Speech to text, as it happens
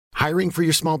Hiring for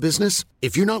your small business?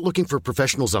 If you're not looking for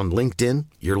professionals on LinkedIn,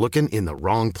 you're looking in the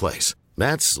wrong place.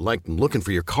 That's like looking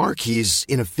for your car keys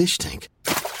in a fish tank.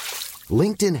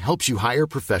 LinkedIn helps you hire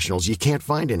professionals you can't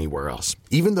find anywhere else,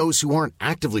 even those who aren't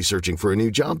actively searching for a new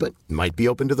job but might be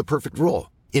open to the perfect role.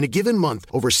 In a given month,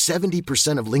 over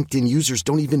 70% of LinkedIn users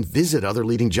don't even visit other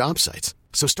leading job sites.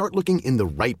 So start looking in the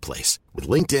right place. With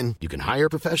LinkedIn, you can hire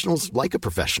professionals like a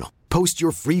professional. Post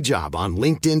your free job on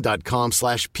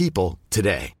linkedin.com/people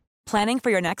today. Planning for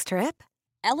your next trip?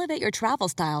 Elevate your travel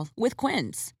style with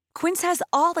Quince. Quince has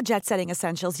all the jet-setting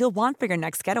essentials you'll want for your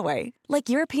next getaway, like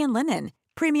European linen,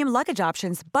 premium luggage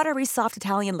options, buttery soft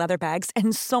Italian leather bags,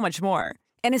 and so much more.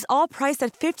 And is all priced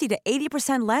at 50 to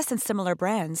 80% less than similar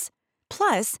brands.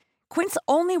 Plus, Quince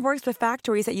only works with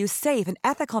factories that use safe and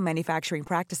ethical manufacturing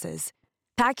practices.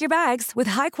 Pack your bags with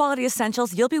high-quality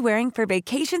essentials you'll be wearing for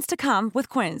vacations to come with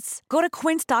Quince. Go to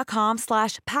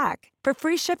quince.com/pack for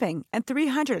free shipping and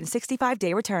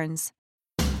 365-day returns.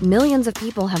 Millions of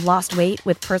people have lost weight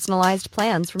with personalized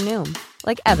plans from Noom.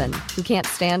 Like Evan, who can't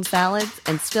stand salads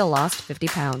and still lost 50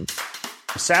 pounds.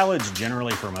 Salads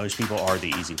generally for most people are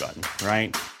the easy button,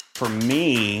 right? For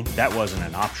me, that wasn't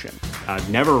an option. I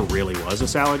never really was a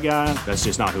salad guy. That's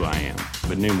just not who I am.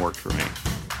 But Noom worked for me.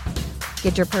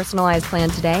 Get your personalized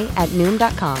plan today at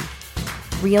Noom.com.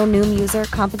 Real Noom user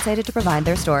compensated to provide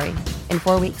their story. In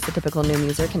 4 weeks, the typical Noom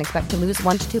user can expect to lose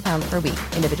 1 to 2 pounds per week.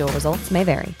 Individual results may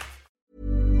vary.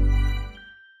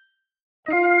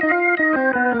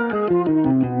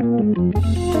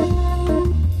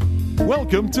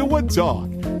 Welcome to Wood Talk,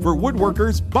 for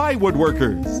woodworkers by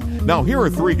woodworkers. Now here are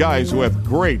 3 guys who have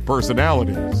great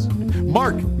personalities.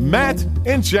 Mark, Matt,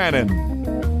 and Shannon.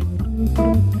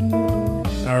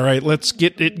 All right, let's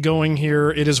get it going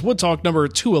here. It is Wood Talk number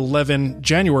 211,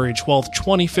 January 12th,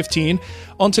 2015.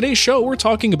 On today's show, we're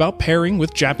talking about pairing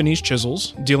with Japanese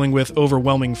chisels, dealing with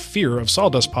overwhelming fear of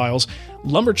sawdust piles,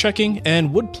 lumber checking,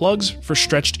 and wood plugs for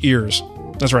stretched ears.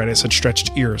 That's right, I said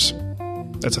stretched ears.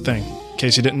 That's a thing, in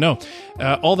case you didn't know.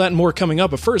 All that and more coming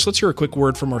up, but first, let's hear a quick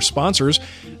word from our sponsors.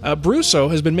 Brusso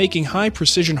has been making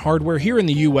high-precision hardware here in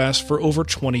the U.S. for over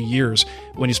 20 years.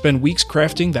 When you spend weeks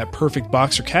crafting that perfect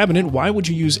box or cabinet, why would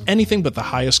you use anything but the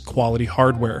highest quality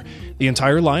hardware? The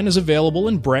entire line is available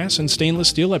in brass and stainless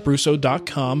steel at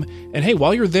Brusso.com. And hey,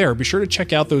 while you're there, be sure to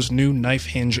check out those new knife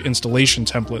hinge installation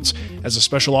templates. As a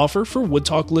special offer for Wood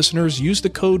Talk listeners, use the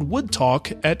code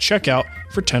WOODTALK at checkout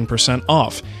for 10%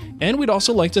 off. And we'd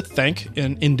also like to thank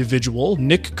an individual,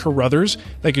 Nick Carruthers.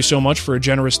 Thank you so much for a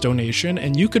generous donation,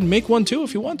 and you can make one too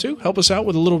if you want to. Help us out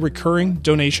with a little recurring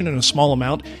donation in a small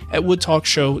amount at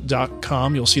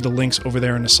woodtalkshow.com. You'll see the links over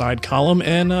there in the side column,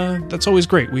 and that's always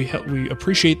great. We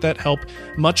appreciate that help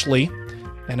muchly,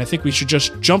 and I think we should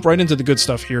just jump right into the good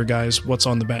stuff here, guys. What's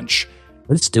on the bench?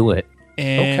 Let's do it.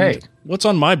 And okay. What's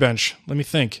on my bench? Let me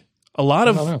think. A lot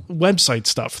of website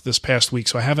stuff this past week,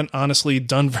 so I haven't honestly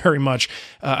done very much.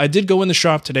 I did go in the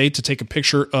shop today to take a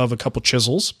picture of a couple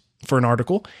chisels for an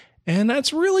article, and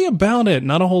that's really about it.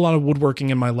 Not a whole lot of woodworking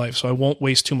in my life, so I won't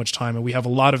waste too much time. And we have a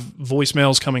lot of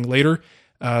voicemails coming later,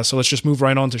 so let's just move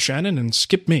right on to Shannon and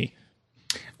skip me.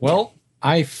 Well,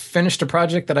 I finished a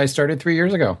project that I started 3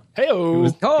 years ago. Hey-o.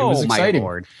 It was exciting. My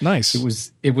Lord. Nice.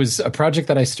 It was a project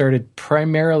that I started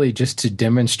primarily just to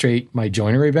demonstrate my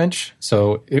joinery bench.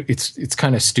 So it's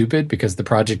kind of stupid because the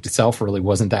project itself really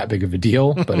wasn't that big of a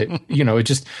deal, but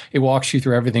it walks you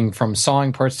through everything from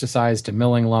sawing parts to size to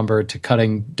milling lumber to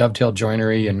cutting dovetail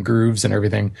joinery and grooves and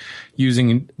everything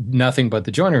using nothing but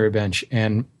the joinery bench.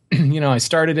 And I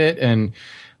started it and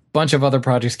bunch of other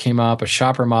projects came up, a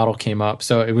shopper model came up.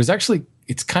 So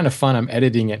it's kind of fun. I'm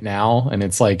editing it now, and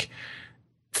it's like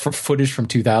footage from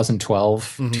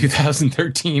 2012,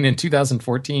 2013, and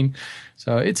 2014.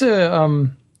 So it's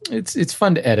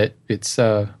fun to edit. It's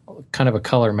kind of a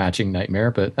color matching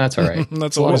nightmare, but that's all right.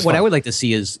 That's a lot of what fun. I would like to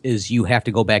see is you have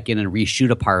to go back in and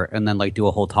reshoot a part and then like do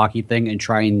a whole talkie thing and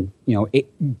try and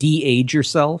de-age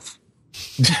yourself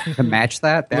to match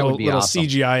that. That would be little awesome.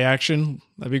 CGI action.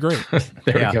 That'd be great.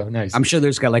 There you go. Nice. I'm sure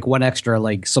there's got like one extra,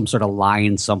 like some sort of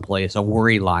line someplace, a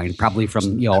worry line, probably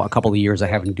from a couple of years of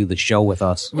having to do the show with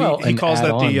us. Well, he calls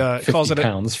that the 50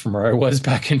 pounds from where I was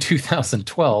back in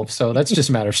 2012. So that's just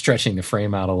a matter of stretching the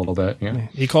frame out a little bit. Yeah.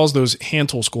 He calls those hand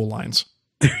tool school lines.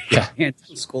 Yeah,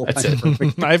 That's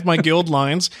it. I have my guild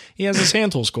lines. He has his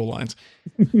hand tool school lines.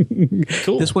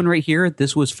 Cool. This one right here,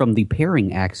 this was from the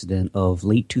pairing accident of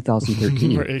late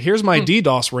 2013. Here's my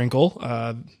DDoS wrinkle.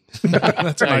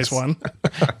 That's a nice one.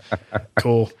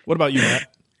 Cool. What about you, Matt?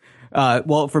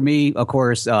 Well, for me, of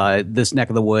course, this neck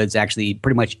of the woods, actually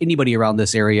pretty much anybody around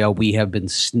this area, we have been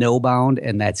snowbound,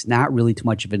 and that's not really too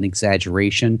much of an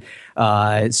exaggeration.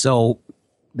 So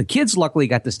the kids luckily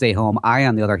got to stay home. I,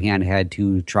 on the other hand, had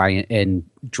to try and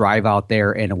drive out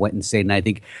there, and it went insane. And I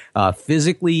think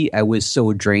physically I was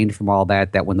so drained from all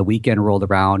that when the weekend rolled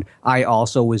around, I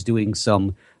also was doing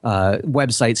some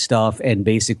website stuff, and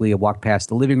basically I walked past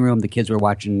the living room. The kids were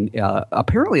watching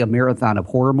apparently a marathon of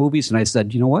horror movies, and I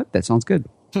said, you know what? That sounds good.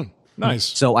 Nice.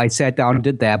 So I sat down and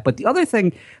did that. But the other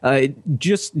thing,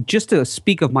 just to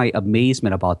speak of my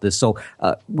amazement about this, so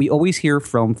we always hear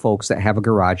from folks that have a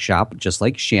garage shop, just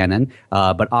like Shannon,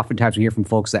 but oftentimes we hear from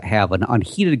folks that have an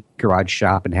unheated garage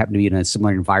shop and happen to be in a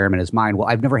similar environment as mine. Well,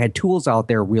 I've never had tools out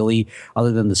there really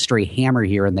other than the stray hammer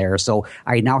here and there. So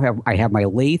I have my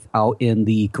lathe out in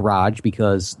the garage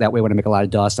because that way when I make a lot of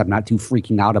dust, I'm not too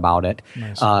freaking out about it.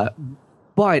 Nice.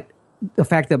 But the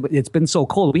fact that it's been so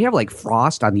cold, we have like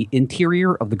frost on the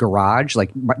interior of the garage,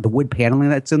 like the wood paneling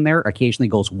that's in there occasionally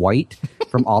goes white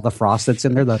from all the frost that's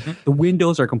in there. The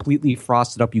windows are completely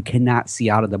frosted up. You cannot see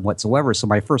out of them whatsoever. So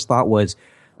my first thought was,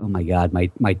 oh my God,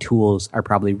 my tools are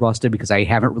probably rusted because I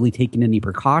haven't really taken any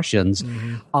precautions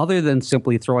other than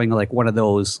simply throwing like one of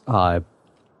those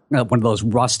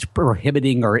rust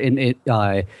prohibiting or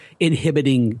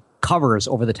inhibiting covers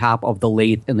over the top of the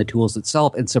lathe and the tools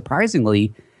itself. And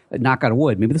surprisingly, knock on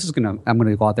wood, maybe I'm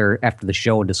gonna go out there after the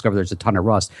show and discover there's a ton of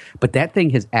rust, but that thing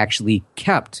has actually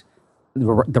kept the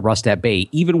rust at bay,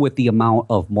 even with the amount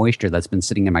of moisture that's been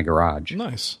sitting in my garage.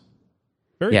 Nice.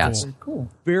 Very cool.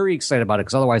 Very excited about it,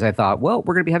 because otherwise I thought, well,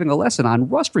 we're going to be having a lesson on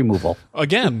rust removal.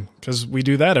 Again, because we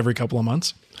do that every couple of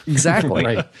months. Exactly.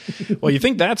 Right. Well, you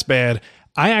think that's bad.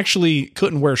 I actually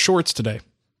couldn't wear shorts today.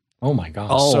 Oh my gosh.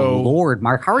 Oh, So- Lord,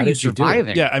 Mark, how are you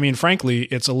surviving? Yeah, I mean, frankly,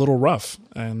 it's a little rough.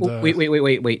 And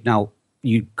Wait. Now,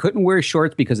 you couldn't wear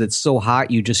shorts because it's so hot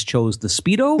you just chose the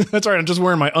Speedo? That's right. I'm just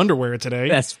wearing my underwear today.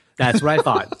 That's what I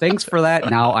thought. Thanks for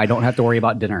that. Now I don't have to worry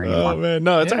about dinner anymore. Oh, man.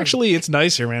 No, it's actually, it's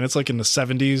nice here, man. It's like in the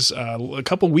 70s. A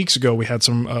couple weeks ago, we had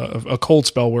a cold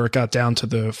spell where it got down to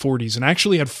the 40s and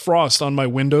actually had frost on my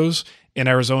windows in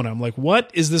Arizona. I'm like,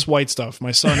 what is this white stuff?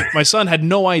 My son had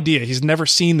no idea. He's never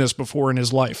seen this before in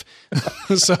his life.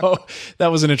 So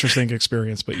that was an interesting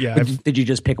experience. But yeah. Did you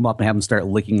just pick him up and have him start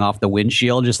licking off the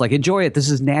windshield? Just like, enjoy it. This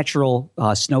is natural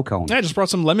snow cone. I just brought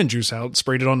some lemon juice out,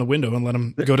 sprayed it on the window, and let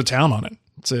him go to town on it.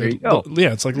 There you go.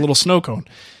 Yeah, it's like a little snow cone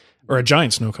or a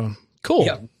giant snow cone. Cool.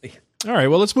 Yeah. All right,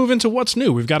 well, let's move into what's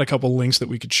new. We've got a couple links that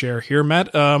we could share here.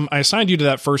 Matt, I assigned you to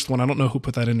that first one. I don't know who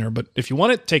put that in there, but if you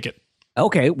want it, take it.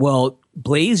 Okay, well,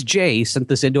 Blaze J sent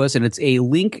this into us, and it's a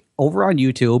link over on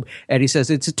YouTube, and he says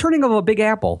it's a turning of a big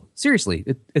apple. Seriously,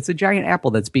 it's a giant apple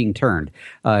that's being turned.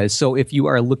 So if you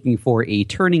are looking for a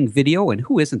turning video, and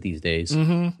who isn't these days,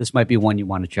 this might be one you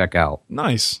want to check out.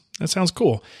 Nice. That sounds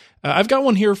cool. I've got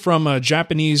one here from a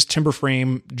Japanese timber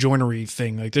frame joinery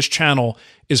thing. Like, this channel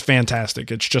is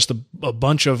fantastic. It's just a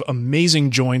bunch of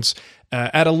amazing joints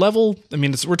at a level. I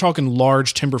mean, we're talking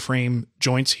large timber frame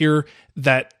joints here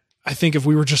that I think if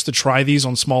we were just to try these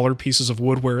on smaller pieces of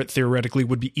wood where it theoretically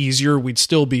would be easier, we'd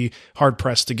still be hard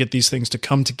pressed to get these things to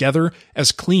come together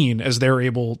as clean as they're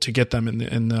able to get them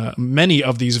in many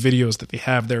of these videos that they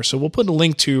have there. So we'll put a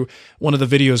link to one of the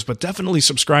videos, but definitely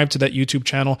subscribe to that YouTube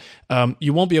channel.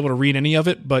 You won't be able to read any of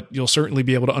it, but you'll certainly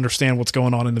be able to understand what's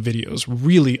going on in the videos.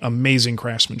 Really amazing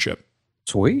craftsmanship.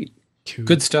 Sweet.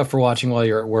 Good stuff for watching while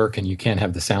you're at work and you can't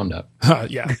have the sound up.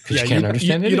 Yeah. You can't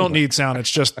understand it. You don't need sound. It's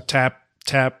just tap,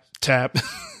 tap, tap.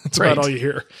 That's right. About all you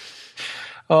hear.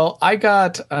 Well, I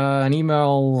got an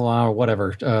email or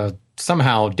whatever.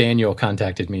 Somehow Daniel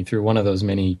contacted me through one of those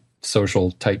many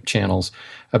social type channels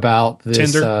about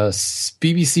this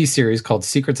BBC series called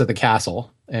Secrets of the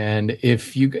Castle. And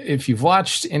if you've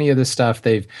watched any of this stuff,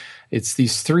 it's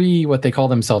these three, what they call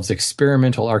themselves,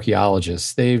 experimental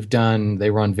archaeologists. They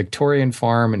run Victorian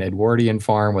Farm and Edwardian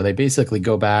Farm, where they basically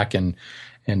go back and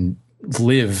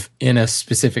live in a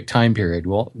specific time period.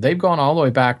 Well, they've gone all the way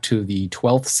back to the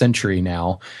 12th century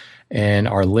now and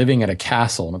are living at a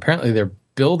castle. And apparently they're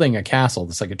building a castle.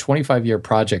 It's like a 25-year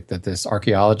project that this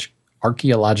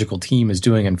archaeological team is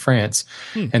doing in France.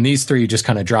 And these three just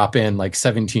kind of drop in like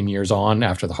 17 years on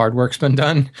after the hard work's been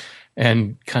done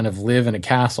and kind of live in a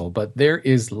castle. But there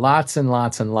is lots and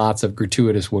lots and lots of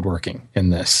gratuitous woodworking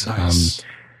in this. Nice.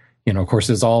 Of course,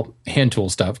 it's all hand tool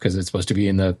stuff because it's supposed to be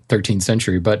in the 13th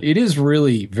century, but it is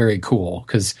really very cool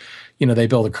because, they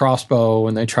build a crossbow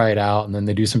and they try it out and then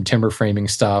they do some timber framing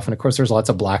stuff. And of course, there's lots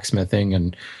of blacksmithing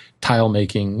and tile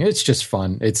making. It's just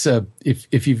fun. It's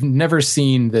if you've never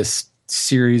seen this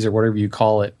series or whatever you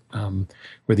call it,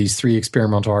 where these three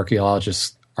experimental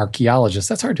archaeologists,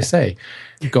 that's hard to say,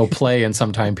 go play in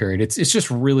some time period. It's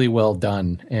just really well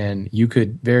done. And you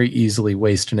could very easily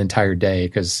waste an entire day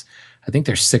because I think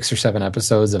there's 6 or 7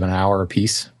 episodes of an hour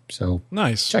apiece. So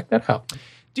nice. Check that out.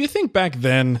 Do you think back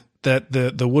then that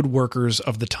the woodworkers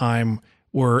of the time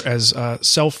were as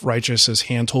self-righteous as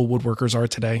hand tool woodworkers are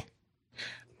today?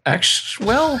 Actually,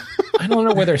 well, I don't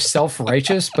know whether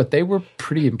self-righteous, but they were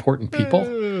pretty important people.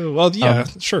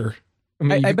 Sure. I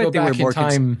mean, I bet they were more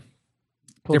time.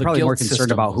 They're probably more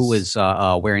concerned about who was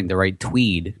wearing the right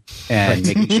tweed and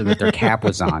making sure that their cap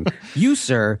was on. You,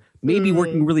 sir, may be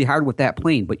working really hard with that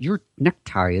plane, but your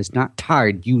necktie is not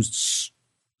tied. You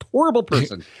horrible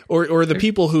person. or the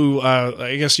people who,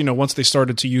 I guess, once they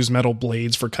started to use metal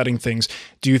blades for cutting things,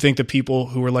 do you think the people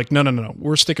who were like, no,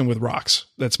 we're sticking with rocks.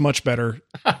 That's much better.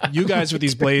 You guys with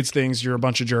these blades things, you're a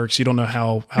bunch of jerks. You don't know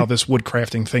how this wood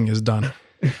crafting thing is done.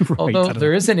 Right. Although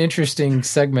there is an interesting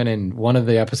segment in one of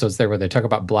the episodes there where they talk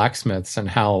about blacksmiths and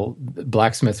how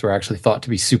blacksmiths were actually thought to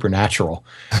be supernatural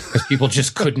because people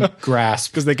just couldn't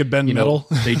grasp because they could bend metal.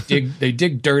 They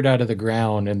dig dirt out of the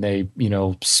ground and they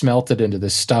smelt it into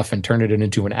this stuff and turn it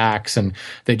into an axe, and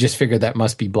they just figured that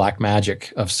must be black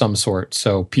magic of some sort.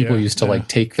 So people used to like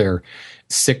take their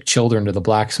sick children to the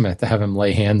blacksmith to have him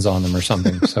lay hands on them or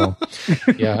something. So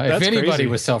yeah, if anybody crazy.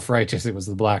 was self-righteous, it was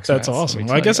the blacksmith. That's awesome.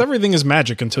 Well, I guess everything is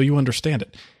magic until you understand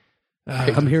it.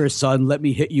 Come here, son. Let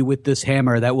me hit you with this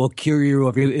hammer that will cure you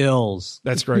of your ills.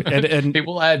 That's great. And it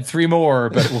will add 3 more,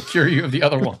 but it will cure you of the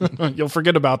other one. You'll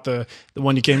forget about the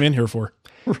one you came in here for.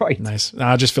 Right. Nice.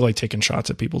 I just feel like taking shots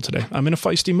at people today. I'm in a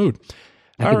feisty mood.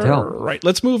 I can tell. Right,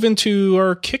 let's move into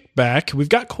our kickback. We've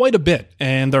got quite a bit,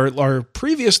 and our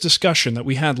previous discussion that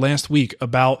we had last week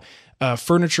about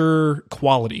furniture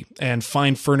quality and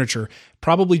fine furniture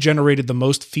probably generated the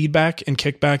most feedback and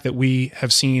kickback that we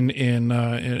have seen in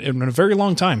a very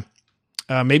long time.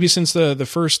 Maybe since the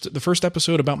first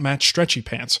episode about Matt's stretchy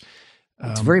pants.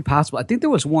 It's very possible. I think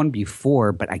there was one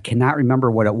before, but I cannot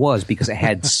remember what it was because it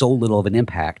had so little of an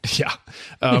impact. Yeah.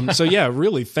 So yeah,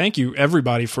 really, thank you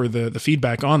everybody for the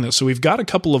feedback on this. So we've got a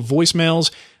couple of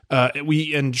voicemails.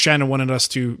 And Shannon wanted us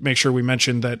to make sure we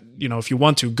mentioned that, if you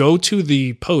want to go to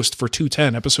the post for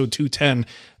 210, episode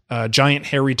 210, Giant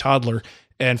Hairy Toddler,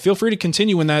 and feel free to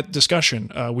continue in that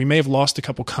discussion. We may have lost a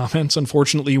couple comments,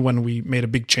 unfortunately, when we made a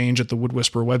big change at the Wood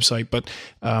Whisperer website, but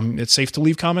it's safe to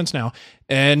leave comments now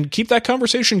and keep that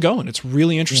conversation going. It's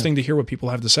really interesting to hear what people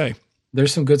have to say.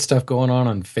 There's some good stuff going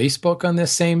on Facebook on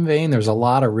this same vein. There's a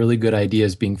lot of really good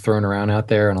ideas being thrown around out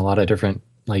there and a lot of different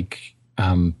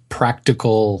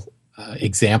practical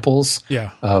examples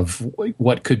of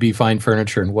what could be fine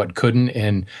furniture and what couldn't,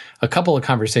 and a couple of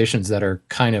conversations that are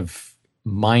kind of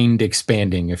mind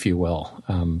expanding, if you will.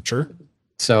 Sure.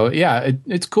 So yeah,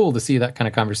 it's cool to see that kind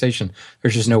of conversation.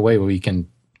 There's just no way we can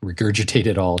regurgitate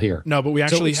it all here. No, but we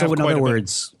actually have. So in other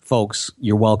words, folks,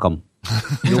 you're welcome.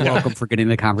 You're welcome for getting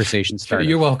the conversation started.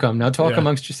 You're welcome. Now talk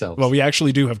amongst yourselves. Well, we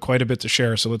actually do have quite a bit to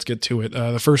share, so let's get to it.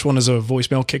 The first one is a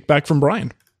voicemail kickback from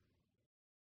Brian.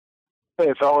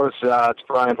 Hey, fellas. It's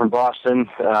Brian from Boston.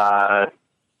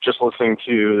 Just listening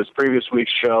to this previous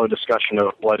week's show discussion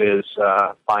of what is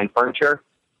fine furniture.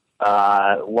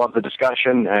 Love the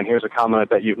discussion, and here's a comment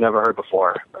that you've never heard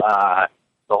before. The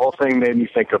whole thing made me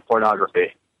think of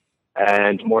pornography,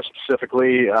 and more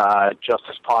specifically,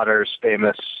 Justice Potter's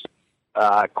famous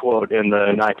quote in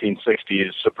the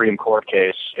 1960s Supreme Court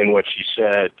case in which he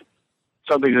said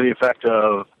something to the effect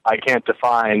of, "I can't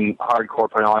define hardcore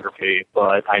pornography,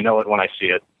 but I know it when I see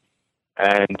it."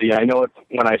 And the "I know it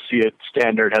when I see it"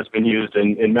 standard has been used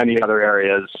in many other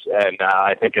areas, and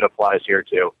I think it applies here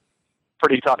too.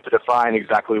 Pretty tough to define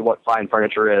exactly what fine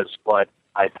furniture is, but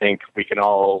I think we can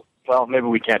all, well, maybe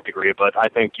we can't agree, but I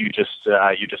think you just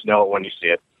know it when you see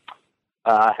it.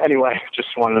 Anyway, just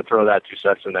wanted to throw that 2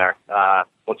 cents in there.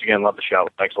 Once again, love the show.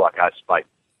 Thanks a lot, guys. Bye.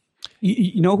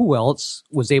 You know who else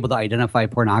was able to identify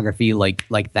pornography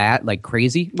like that, like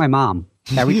crazy? My mom.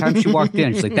 Every time she walked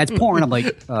in, she's like, "That's porn." I'm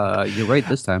like, "You're right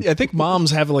this time." I think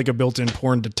moms have like a built-in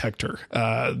porn detector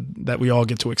that we all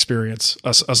get to experience,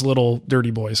 us little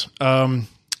dirty boys.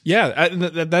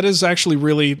 That is actually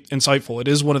really insightful. It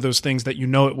is one of those things that you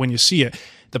know it when you see it.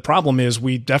 The problem is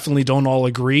we definitely don't all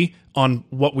agree on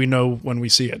what we know when we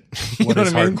see it. What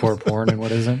is hardcore porn and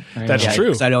what isn't? That's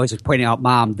true. I'd always point out,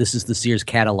 "Mom, this is the Sears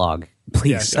catalog.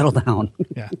 Please settle down."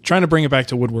 Yeah, trying to bring it back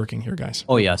to woodworking here, guys.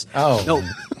 Oh yes. Oh no,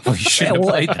 we should have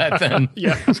played that then.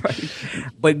 Yeah,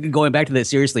 right. But going back to that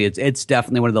seriously, it's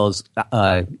definitely one of those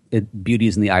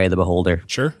beauties in the eye of the beholder.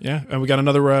 Sure. Yeah, and we got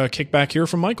another kickback here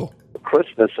from Michael.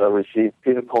 Christmas, I received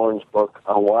Peter Korn's book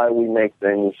on why we make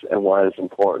things and why it's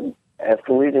important.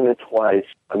 After reading it twice,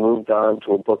 I moved on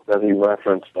to a book that he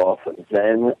referenced often,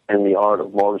 Zen and the Art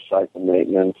of Motorcycle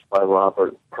Maintenance by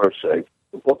Robert Pirsig.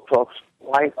 The book talks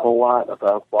quite a lot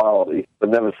about quality, but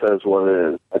never says what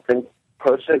it is. I think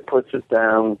Persick puts it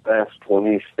down best when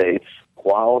he states,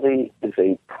 quality is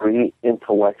a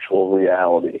pre-intellectual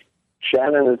reality.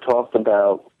 Shannon had talked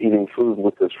about eating food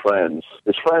with his friends.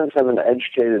 His friends have an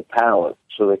educated palate,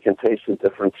 so they can taste the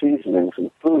different seasonings in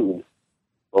food.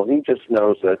 Well, he just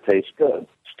knows that it tastes good.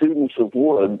 Students of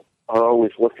wood are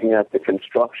always looking at the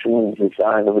construction and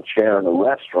design of a chair in a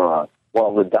restaurant,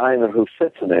 while the diner who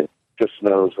sits in it just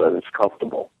knows that it's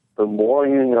comfortable. The more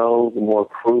you know, the more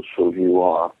crucial you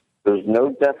are. There's no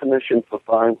definition for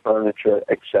fine furniture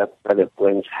except that it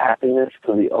brings happiness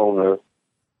to the owner,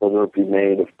 whether it be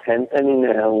made of 10-penny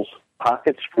nails,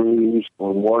 pocket screws,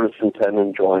 or mortise and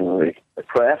tenon joinery. A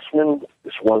craftsman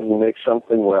is one who makes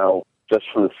something well just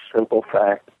for the simple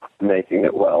fact of making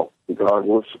it well,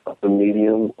 regardless of the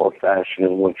medium or fashion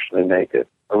in which they make it.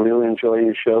 I really enjoy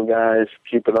your show, guys.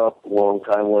 Keep it up,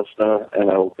 long-time listener, and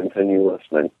I will continue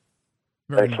listening.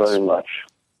 Thanks very much.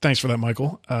 Thanks for that,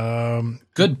 Michael.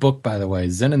 Good book, by the way.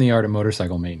 Zen and the Art of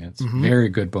Motorcycle Maintenance. Mm-hmm. Very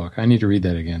good book. I need to read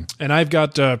that again. And I've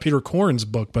got Peter Korn's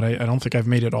book, but I don't think I've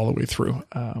made it all the way through.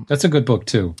 That's a good book,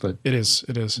 too. But it is.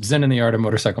 Zen and the Art of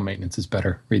Motorcycle Maintenance is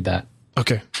better. Read that.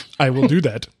 Okay. I will do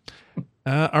that.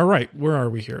 All right. Where are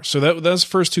we here? So that's the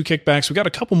first two kickbacks. We got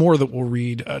a couple more that we'll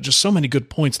read. Just so many good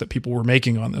points that people were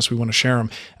making on this. We want to share them.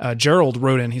 Gerald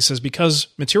wrote in, he says, because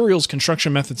materials,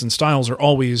 construction methods, and styles are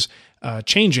always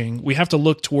changing, we have to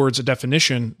look towards a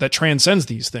definition that transcends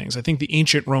these things. I think the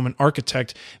ancient Roman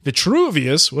architect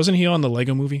Vitruvius, wasn't he on the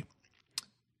Lego movie?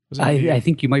 I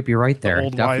think you might be right there. The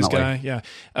old definitely. wise guy, yeah.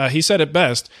 He said it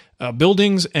best.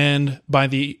 Buildings and by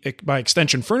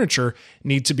extension furniture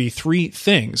need to be three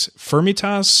things: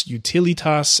 firmitas,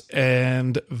 utilitas,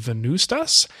 and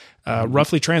venustas.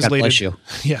 Roughly translated,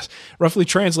 yes, roughly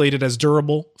translated as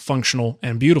durable, functional,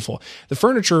 and beautiful. The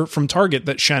furniture from Target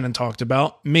that Shannon talked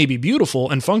about may be beautiful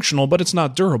and functional, but it's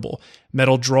not durable.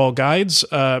 Metal draw guides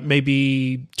may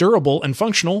be durable and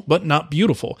functional, but not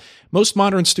beautiful. Most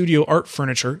modern studio art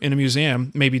furniture in a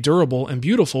museum may be durable and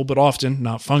beautiful, but often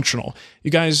not functional. You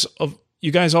guys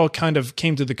all kind of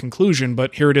came to the conclusion,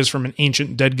 but here it is from an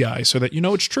ancient dead guy, so that you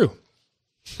know it's true.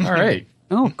 All right.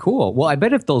 Oh, cool. Well, I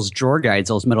bet if those drawer guides,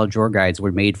 those metal drawer guides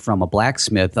were made from a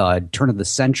blacksmith turn of the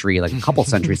century, like a couple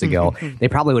centuries ago, they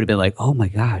probably would have been like, oh my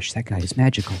gosh, that guy is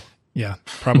magical. Yeah,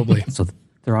 probably. So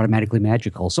they're automatically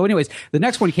magical. So anyways, the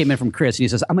next one came in from Chris, and he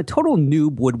says, I'm a total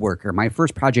noob woodworker. My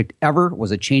first project ever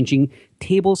was a changing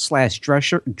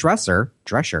table/dresser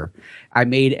I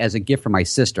made as a gift for my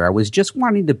sister. I was just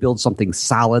wanting to build something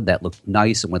solid that looked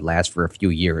nice and would last for a few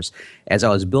years. As I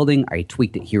was building, I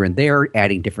tweaked it here and there,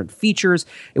 adding different features.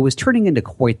 It was turning into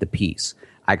quite the piece.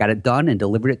 I got it done and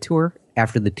delivered it to her.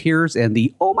 After the tears and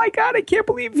the, oh my God, I can't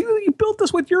believe you built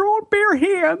this with your own bare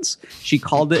hands, she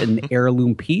called it an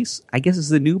heirloom piece. I guess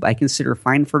as a noob, I consider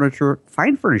fine furniture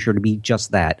to be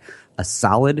just that, a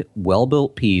solid,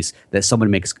 well-built piece that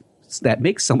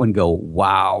makes someone go,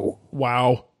 wow.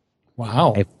 Wow.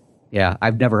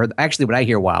 I've never heard. Actually, when I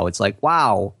hear wow, it's like,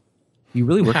 wow, you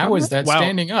really worked on that? How is that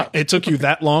standing up? It took you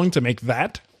that long to make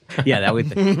that? Yeah, that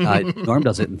would. Norm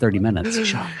does it in 30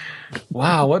 minutes.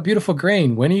 Wow, what beautiful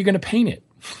grain. When are you going to paint it?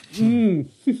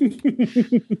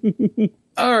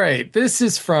 All right, this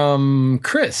is from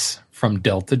Chris from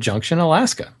Delta Junction,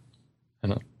 Alaska. I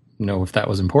don't know if that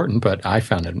was important, but I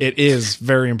found it. It is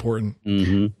very important.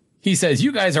 Mm-hmm. He says,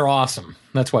 you guys are awesome.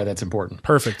 That's why that's important.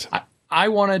 Perfect. I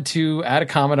wanted to add a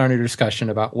comment on your discussion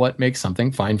about what makes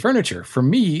something fine furniture. For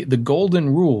me, the golden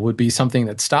rule would be something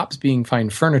that stops being fine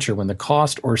furniture when the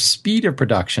cost or speed of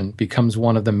production becomes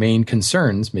one of the main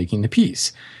concerns making the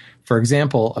piece. For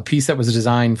example, a piece that was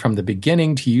designed from the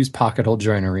beginning to use pocket hole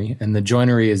joinery, and the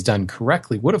joinery is done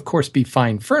correctly, would of course be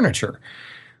fine furniture.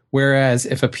 Whereas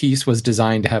if a piece was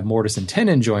designed to have mortise and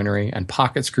tenon joinery and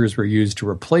pocket screws were used to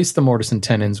replace the mortise and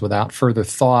tenons without further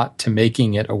thought to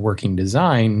making it a working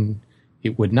design,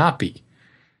 it would not be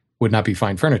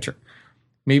fine furniture.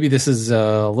 Maybe this is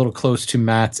a little close to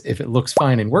Matt's if it looks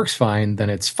fine and works fine, then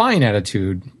it's fine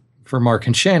attitude for Mark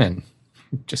and Shannon.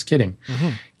 Just kidding. Mm-hmm.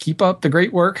 Keep up the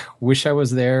great work. Wish I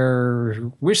was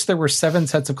there. Wish there were 7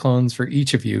 sets of clones for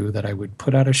each of you that I would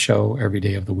put out a show every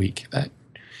day of the week.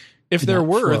 If there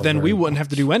were, then we wouldn't have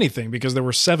to do anything because there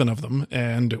were 7 of them,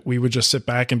 and we would just sit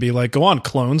back and be like, go on,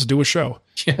 clones, do a show.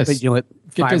 Yes. But you know what?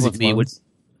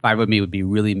 5 of me would be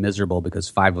really miserable because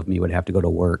 5 of me would have to go to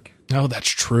work. Oh, that's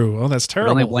true. Oh, that's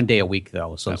terrible. Only 1 day a week,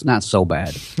 though, so it's not so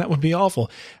bad. That would be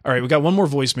awful. All right, we got one more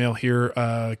voicemail here,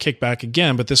 kickback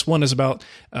again, but this one is about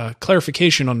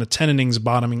clarification on the tenonings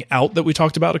bottoming out that we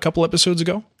talked about a couple episodes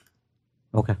ago.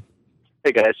 Okay.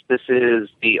 Hey, guys. This is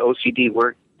the OCD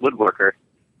woodworker,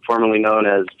 formerly known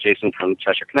as Jason from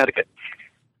Cheshire, Connecticut.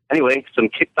 Anyway, some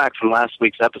kickback from last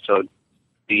week's episode.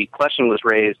 the question was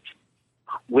raised,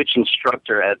 which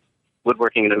instructor at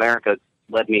Woodworking in America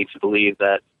led me to believe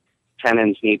that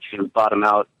tenons need to bottom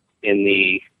out in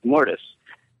the mortise.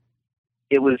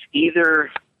 It was either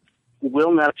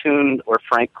Will Neptune or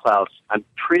Frank Klaus. I'm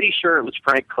pretty sure it was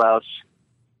Frank Klaus.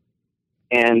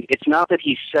 And it's not that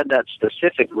he said that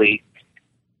specifically.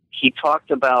 He talked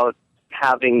about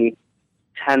having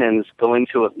tenons go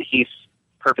into a piece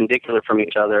perpendicular from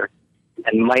each other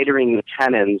and mitering the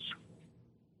tenons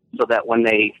so that when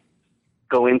they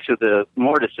go into the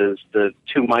mortises, the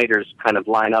two miters kind of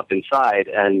line up inside.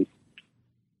 And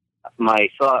my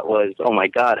thought was, oh my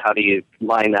God, how do you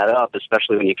line that up,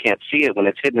 especially when you can't see it, when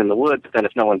it's hidden in the wood? But then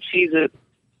if no one sees it,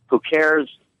 who cares?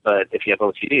 But if you have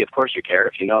OCD, of course you care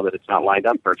if you know that it's not lined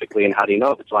up perfectly. And how do you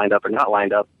know if it's lined up or not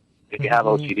lined up? If you have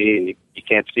OCD and you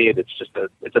can't see it,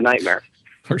 it's a nightmare.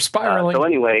 We're spiraling. So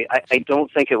anyway, I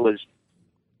don't think it was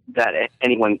that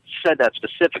anyone said that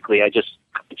specifically. It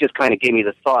just kind of gave me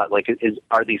the thought, like,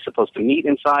 are these supposed to meet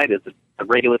inside? Is the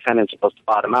regular tenon supposed to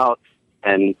bottom out?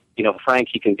 And, Frank,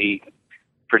 he can be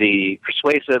pretty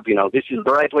persuasive. This is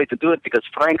the right way to do it because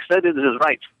Frank said it is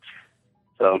right.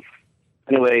 So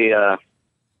anyway,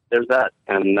 there's that.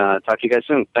 And talk to you guys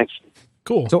soon. Thanks.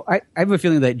 Cool. So I have a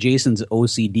feeling that Jason's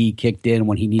OCD kicked in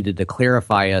when he needed to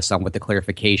clarify us on what the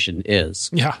clarification is.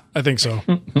 Yeah, I think so.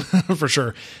 For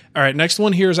sure. All right, next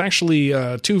one here is actually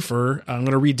twofer. I'm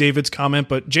going to read David's comment,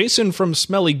 but Jason from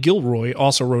Smelly Gilroy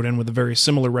also wrote in with a very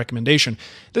similar recommendation.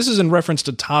 This is in reference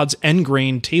to Todd's end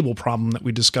grain table problem that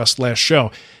we discussed last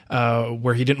show,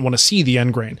 where he didn't want to see the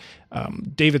end grain.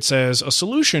 David says, a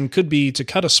solution could be to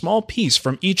cut a small piece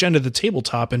from each end of the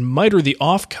tabletop and miter the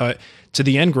offcut to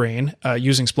the end grain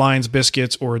using splines,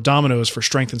 biscuits, or dominoes for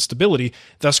strength and stability,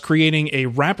 thus creating a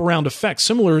wraparound effect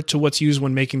similar to what's used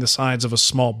when making the sides of a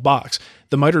small box.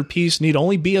 The mitered piece need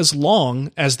only be as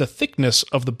long as the thickness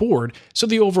of the board, so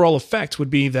the overall effect would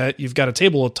be that you've got a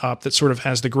tabletop that sort of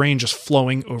has the grain just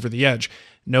flowing over the edge.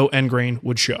 No end grain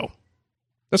would show.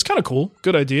 That's kind of cool.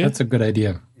 Good idea. That's a good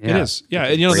idea. Yeah. It is.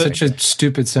 Yeah. Such a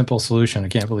stupid, simple solution. I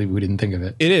can't believe we didn't think of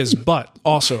it. It is, but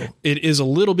also it is a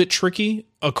little bit tricky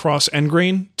across end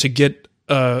grain to get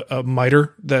a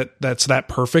miter that's that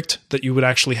perfect that you would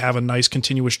actually have a nice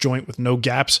continuous joint with no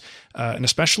gaps, and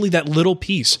especially that little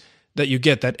piece that you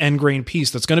get, that end grain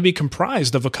piece that's going to be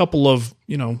comprised of a couple of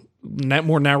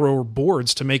more narrower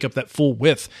boards to make up that full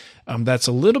width. That's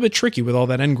a little bit tricky with all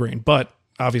that end grain, but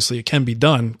obviously it can be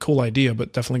done. Cool idea,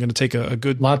 but definitely going to take a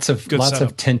good lots of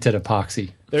setup. tinted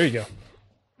epoxy. There you go.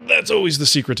 That's always the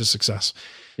secret to success.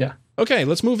 Yeah. Okay,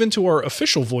 let's move into our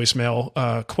official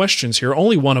voicemail questions here.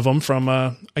 Only one of them from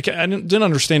I didn't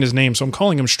understand his name, so I'm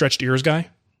calling him Stretched Ears Guy.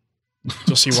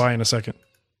 You'll see why in a second.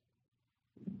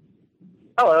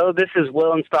 Hello, this is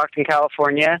Will in Stockton,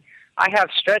 California. I have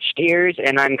stretched ears,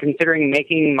 and I'm considering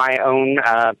making my own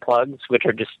plugs, which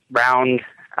are just round,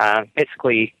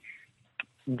 basically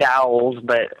dowels,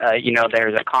 but,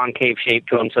 there's a concave shape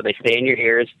to them so they stay in your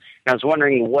ears. And I was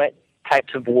wondering what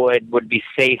types of wood would be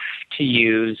safe to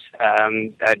use.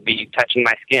 I'd be touching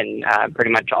my skin pretty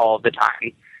much all the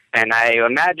time. And I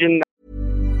imagine...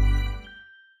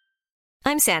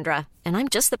 I'm Sandra, and I'm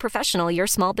just the professional your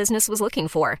small business was looking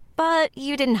for. But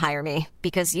you didn't hire me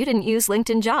because you didn't use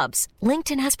LinkedIn Jobs.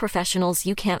 LinkedIn has professionals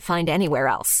you can't find anywhere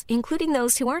else, including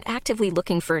those who aren't actively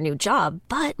looking for a new job,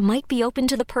 but might be open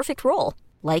to the perfect role,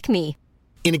 like me.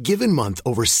 In a given month,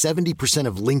 over 70%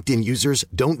 of LinkedIn users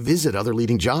don't visit other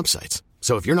leading job sites.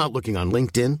 So if you're not looking on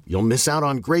LinkedIn, you'll miss out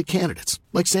on great candidates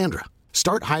like Sandra.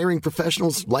 Start hiring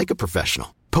professionals like a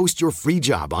professional. Post your free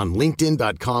job on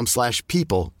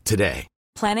linkedin.com/people today.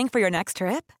 Planning for your next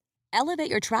trip? Elevate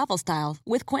your travel style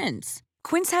with Quince.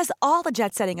 Quince has all the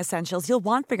jet-setting essentials you'll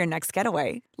want for your next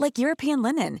getaway, like European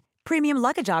linen, premium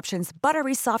luggage options,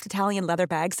 buttery soft Italian leather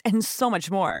bags, and so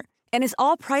much more. And is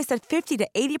all priced at 50 to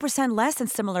 80% less than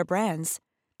similar brands.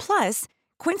 Plus,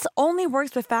 Quince only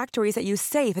works with factories that use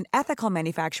safe and ethical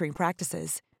manufacturing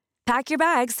practices. Pack your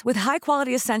bags with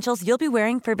high-quality essentials you'll be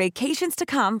wearing for vacations to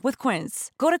come with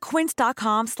Quince. Go to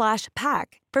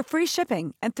quince.com/pack for free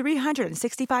shipping and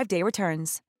 365-day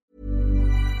returns.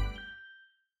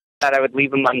 That I would leave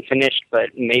them unfinished, but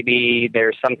maybe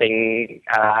there's something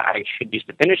I should use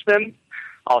to finish them.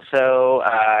 Also,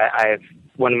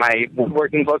 one of my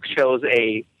working books shows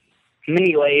a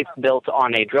mini lathe built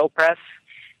on a drill press,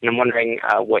 and I'm wondering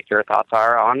what your thoughts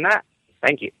are on that.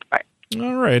 Thank you. Bye.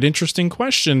 All right, interesting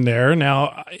question there.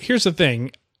 Now, here's the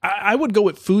thing. I would go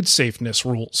with food safeness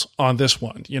rules on this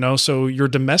one, so your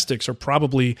domestics are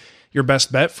probably your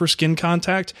best bet for skin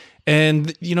contact.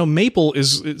 And, maple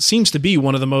it seems to be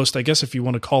one of the most, I guess if you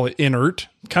want to call it inert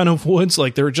kind of woods,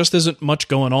 like there just isn't much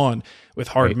going on with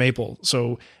hard maple.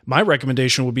 So my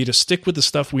recommendation would be to stick with the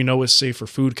stuff we know is safe for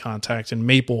food contact, and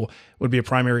maple would be a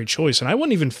primary choice. And I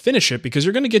wouldn't even finish it because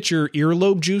you're going to get your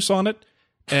earlobe juice on it.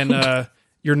 And,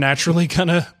 you're naturally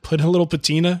gonna put a little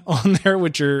patina on there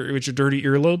with your dirty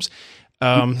earlobes.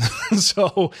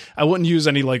 So I wouldn't use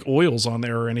any like oils on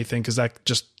there or anything, because that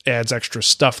just adds extra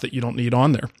stuff that you don't need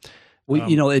on there. Well,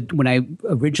 when I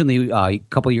originally, a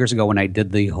couple of years ago, when I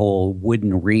did the whole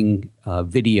wooden ring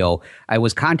video, I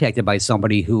was contacted by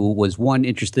somebody who was,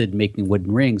 interested in making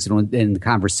wooden rings. And in the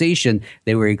conversation,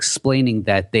 they were explaining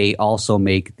that they also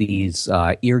make these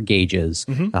ear gauges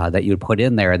that you would put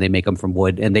in there, and they make them from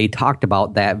wood. And they talked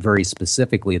about that very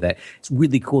specifically, that it's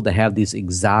really cool to have these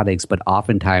exotics, but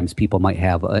oftentimes people might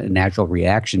have a natural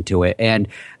reaction to it. And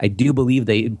I do believe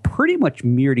they pretty much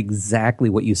mirrored exactly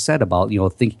what you said about,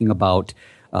 thinking about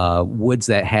woods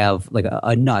that have like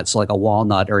a nut, so like a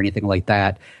walnut or anything like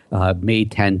that, may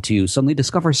tend to suddenly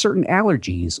discover certain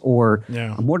allergies. Or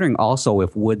I'm wondering also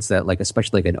if woods that, like,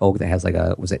 especially like an oak that has like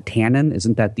was it tannin?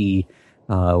 Isn't that the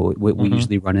what we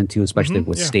usually run into, especially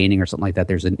with staining or something like that?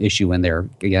 There's an issue in there.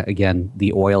 Again,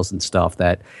 the oils and stuff,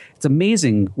 that it's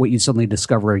amazing what you suddenly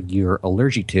discover you're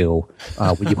allergic to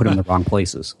when you put them in the wrong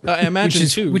places. I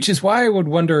imagine which is why I would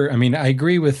wonder. I mean, I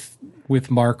agree with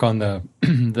Mark on the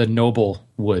the noble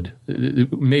wood.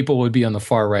 Maple would be on the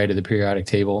far right of the periodic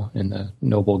table, and the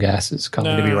noble gases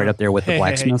coming to be right up there with the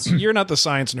blacksmiths. Hey, you're not the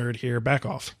science nerd here. Back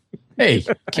off. Hey,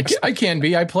 I can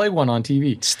be. I play one on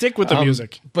TV. Stick with the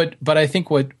music. But I think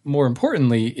what more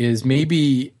importantly is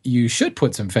maybe you should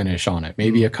put some finish on it.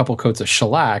 Maybe a couple coats of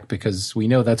shellac, because we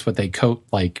know that's what they coat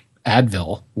like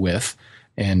Advil with,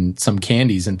 and some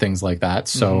candies and things like that.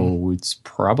 So it's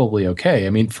probably okay. I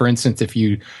mean, for instance, if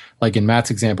you, like in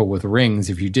Matt's example with rings,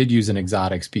 if you did use an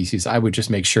exotic species, I would just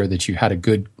make sure that you had a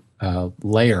good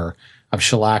layer of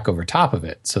shellac over top of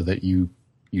it, so that you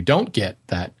don't get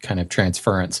that kind of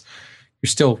transference. You're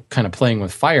still kind of playing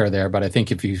with fire there, but I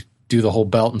think if you do the whole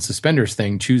belt and suspenders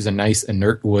thing, choose a nice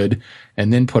inert wood,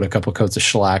 and then put a couple coats of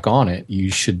shellac on it, you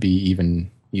should be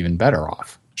even better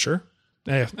off. Sure.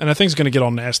 Yeah, and I think it's going to get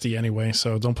all nasty anyway,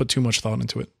 so don't put too much thought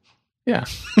into it. Yeah.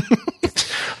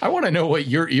 I want to know what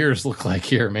your ears look like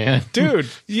here, man. Dude,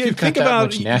 You've think got that about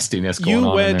much nastiness going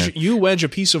on in there. You wedge a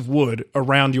piece of wood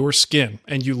around your skin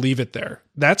and you leave it there.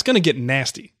 That's going to get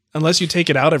nasty unless you take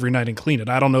it out every night and clean it.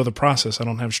 I don't know the process. I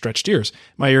don't have stretched ears.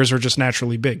 My ears are just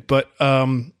naturally big, but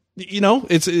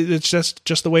it's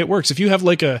just the way it works. If you have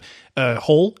like a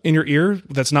hole in your ear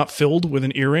that's not filled with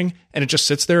an earring and it just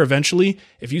sits there, eventually,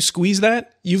 if you squeeze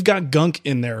that, you've got gunk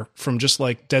in there from just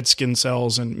like dead skin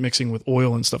cells and mixing with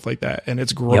oil and stuff like that. And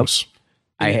it's gross. Yep.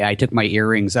 I took my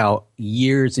earrings out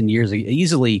years and years,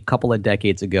 easily a couple of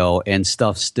decades ago, and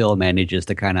stuff still manages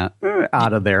to kind of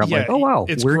out of there. I'm like, oh, wow,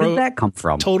 where did that come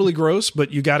from? Totally gross,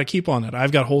 but you got to keep on it.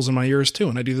 I've got holes in my ears too,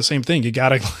 and I do the same thing. You got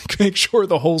to make sure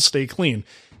the holes stay clean.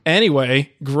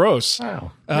 Anyway, gross.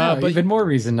 Wow. But even more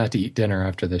reason not to eat dinner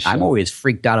after this show. I'm always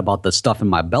freaked out about the stuff in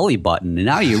my belly button, and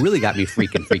now you really got me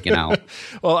freaking out.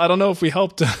 Well, I don't know if we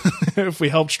helped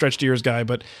stretched ears guy,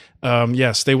 but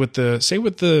stay with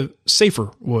the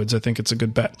safer woods. I think it's a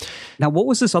good bet. Now, what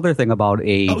was this other thing about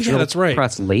that's right,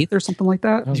 press lathe or something like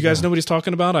that? You guys know what he's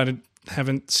talking about? I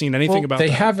haven't seen anything about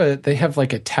that. They have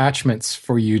like attachments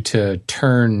for you to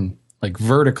turn like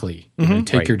vertically. You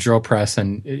take your drill press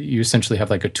and you essentially have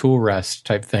like a tool rest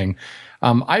type thing.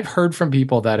 I've heard from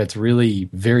people that it's really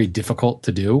very difficult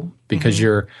to do because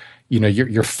you're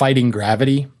fighting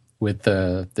gravity with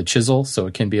the chisel, so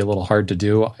it can be a little hard to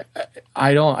do.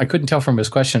 I couldn't tell from his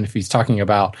question if he's talking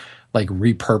about like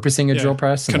repurposing a drill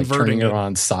press and like turning it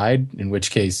on its side, in which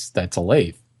case that's a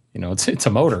lathe. It's a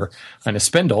motor and a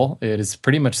spindle. It is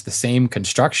pretty much the same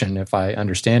construction, if I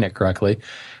understand it correctly.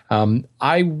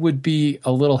 I would be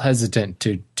a little hesitant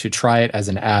to try it as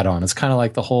an add-on. It's kind of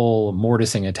like the whole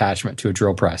mortising attachment to a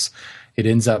drill press. It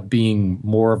ends up being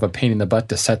more of a pain in the butt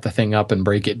to set the thing up and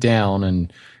break it down.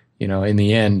 And, in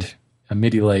the end, a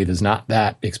MIDI lathe is not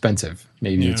that expensive.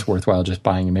 Maybe it's worthwhile just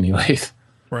buying a mini lathe.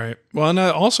 Right. Well, and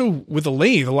also with a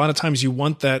lathe, a lot of times you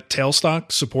want that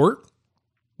tailstock support.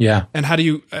 Yeah. And how do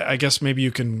you, I guess maybe you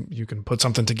can put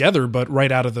something together, but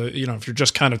right out of the, if you're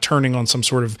just kind of turning on some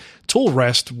sort of tool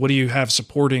rest, what do you have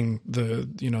supporting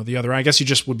the other? I guess you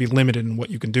just would be limited in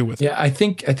what you can do with it. Yeah. I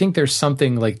think there's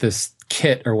something like this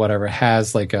kit or whatever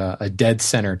has like a dead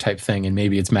center type thing, and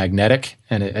maybe it's magnetic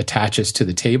and it attaches to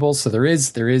the table. So there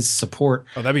is support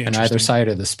that'd be on either side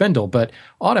of the spindle, but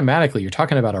automatically you're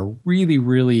talking about a really,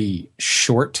 really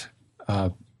short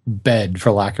bed,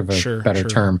 for lack of a better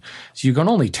term. So you can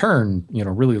only turn,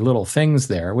 really little things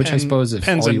there, which I suppose if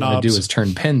all you want to do is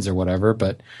turn pins or whatever,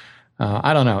 but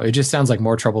I don't know. It just sounds like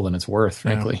more trouble than it's worth,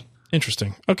 frankly. Yeah.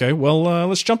 Interesting. Okay, well,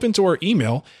 let's jump into our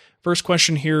email. First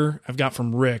question here I've got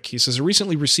from Rick. He says, I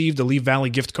recently received a Lee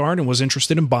Valley gift card and was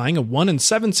interested in buying a 1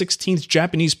 7/16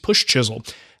 Japanese push chisel.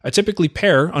 I typically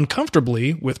pair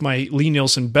uncomfortably with my Lee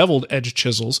Nielsen beveled edge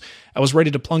chisels. I was ready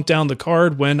to plunk down the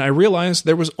card when I realized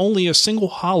there was only a single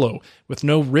hollow with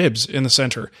no ribs in the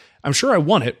center. I'm sure I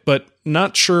want it, but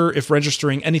not sure if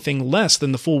registering anything less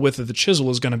than the full width of the chisel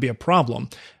is going to be a problem.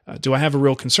 Do I have a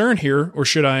real concern here, or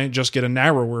should I just get a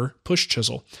narrower push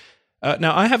chisel?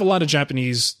 Now, I have a lot of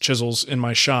Japanese chisels in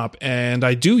my shop, and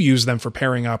I do use them for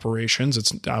pairing operations.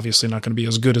 It's obviously not going to be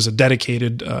as good as a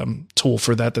dedicated tool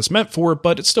for that's meant for it,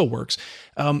 but it still works.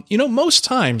 Most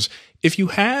times, if you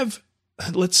have,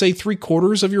 let's say,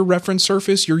 3/4 of your reference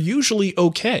surface, you're usually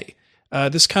okay.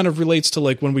 This kind of relates to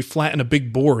like when we flatten a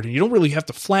big board, and you don't really have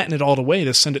to flatten it all the way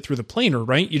to send it through the planer,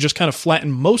 right? You just kind of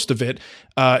flatten most of it,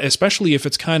 especially if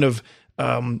it's kind of,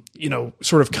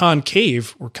 sort of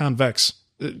concave or convex.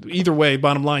 Either way,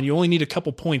 bottom line, you only need a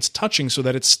couple points touching so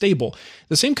that it's stable.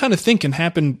 The same kind of thing can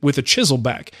happen with a chisel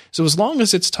back. So as long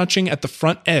as it's touching at the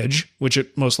front edge, which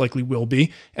it most likely will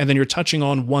be, and then you're touching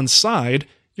on one side,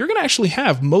 you're going to actually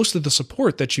have most of the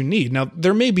support that you need. Now,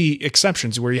 there may be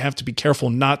exceptions where you have to be careful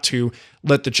not to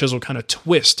let the chisel kind of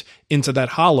twist into that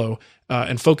hollow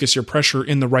and focus your pressure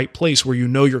in the right place where you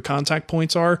know your contact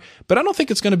points are. But I don't think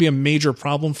it's going to be a major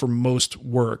problem for most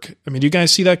work. I mean, do you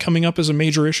guys see that coming up as a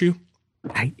major issue?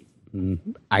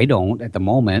 I don't at the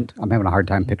moment. I'm having a hard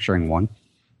time picturing one.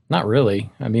 Not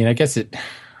really. I mean, I guess it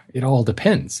all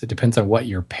depends. It depends on what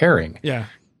you're pairing. Yeah.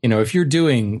 If you're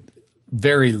doing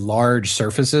very large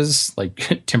surfaces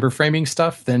like timber framing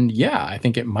stuff, then yeah, I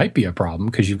think it might be a problem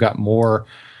because you want more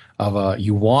of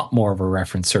a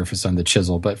reference surface on the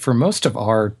chisel. But for most of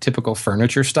our typical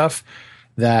furniture stuff,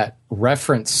 that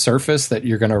reference surface that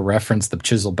you're going to reference the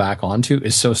chisel back onto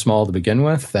is so small to begin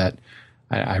with that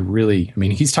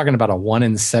he's talking about a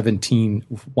 1 17,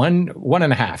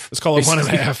 1.5. Let's call it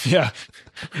 1.5. Yeah.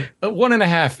 A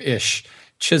 1.5-ish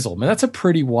chisel. I mean, that's a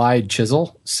pretty wide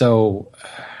chisel. So,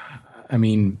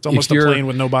 it's almost a plane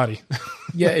with no body.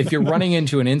 Yeah. If you're running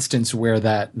into an instance where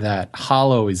that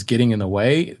hollow is getting in the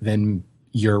way, then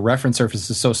your reference surface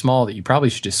is so small that you probably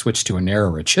should just switch to a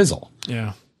narrower chisel.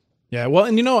 Yeah. Yeah. Well,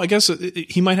 and I guess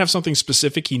he might have something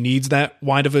specific he needs that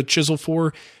wide of a chisel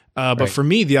for. But for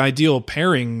me, the ideal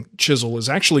pairing chisel is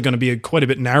actually going to be quite a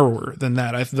bit narrower than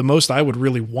that. The most I would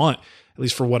really want, at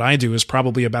least for what I do, is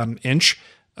probably about 1 inch.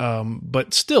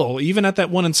 But still, even at that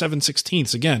 1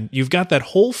 7/16, again, you've got that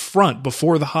whole front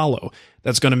before the hollow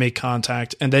that's going to make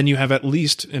contact. And then you have at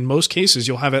least, in most cases,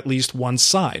 you'll have at least one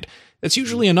side. That's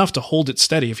usually enough to hold it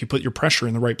steady if you put your pressure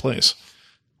in the right place.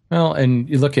 Well, and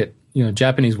you look at,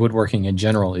 Japanese woodworking in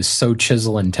general is so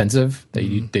chisel intensive.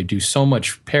 They do so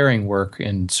much pairing work,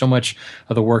 and so much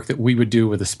of the work that we would do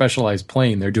with a specialized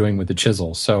plane, they're doing with the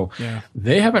chisel. So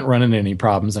they haven't run into any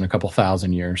problems in a couple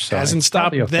thousand years. So hasn't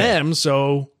stopped them.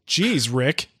 So, geez,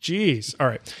 Rick. Geez. All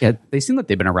right. Yeah, they seem like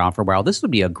they've been around for a while. This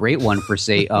would be a great one for,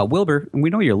 say, Wilbur. And we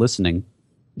know you're listening.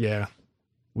 Yeah,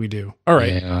 we do. All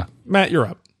right. Yeah. Matt, you're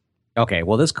up. Okay.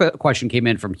 Well, this question came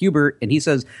in from Hubert, and he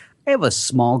says, I have a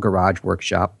small garage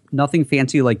workshop. Nothing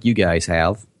fancy like you guys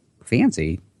have.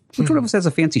 Fancy? Which one of us has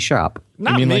a fancy shop?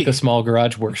 Not you mean me. Like the small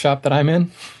garage workshop that I'm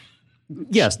in?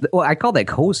 Yes. Well, I call that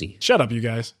cozy. Shut up, you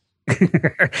guys.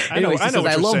 Anyways,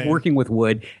 I love working with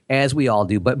wood, as we all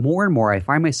do. But more and more, I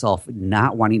find myself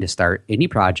not wanting to start any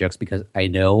projects because I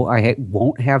know I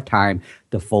won't have time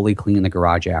to fully clean the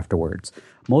garage afterwards.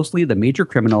 Mostly the major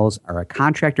criminals are a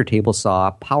contractor table saw,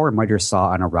 power miter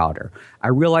saw, and a router. I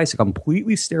realize a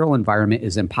completely sterile environment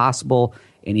is impossible.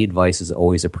 Any advice is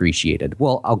always appreciated.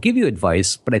 Well, I'll give you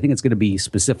advice, but I think it's going to be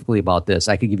specifically about this.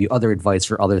 I could give you other advice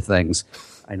for other things.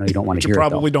 I know you don't want to hear it, you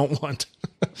probably don't want.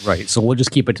 Right. So we'll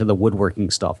just keep it to the woodworking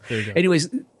stuff.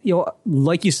 Anyways,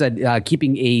 like you said,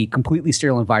 keeping a completely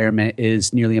sterile environment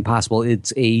is nearly impossible.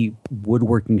 It's a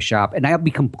woodworking shop. And I'll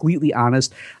be completely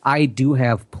honest, I do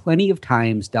have plenty of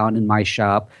times down in my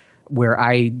shop where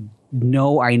I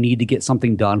know I need to get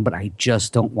something done, but I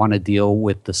just don't want to deal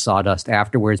with the sawdust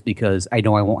afterwards because I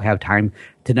know I won't have time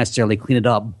to necessarily clean it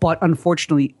up. But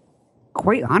unfortunately,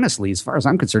 quite honestly, as far as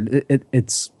I'm concerned,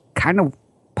 it's kind of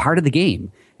part of the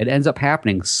game. It ends up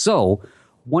happening. So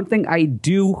One thing I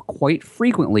do quite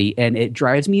frequently, and it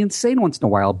drives me insane once in a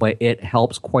while, but it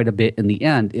helps quite a bit in the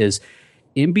end, is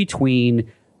in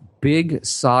between big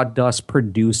sawdust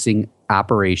producing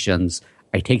operations,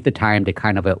 I take the time to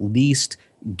kind of at least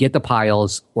get the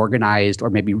piles organized,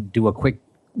 or maybe do a quick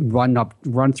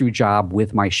run through job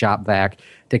with my shop vac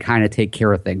to kind of take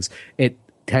care of things. It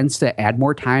tends to add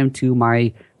more time to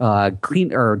my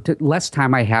less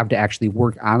time I have to actually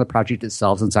work on the project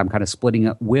itself, since I'm kind of splitting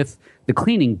it with the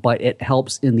cleaning, but it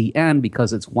helps in the end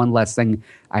because it's one less thing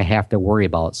I have to worry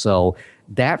about. So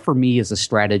that for me is a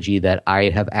strategy that I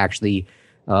have actually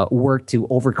worked to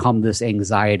overcome this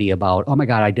anxiety about, oh my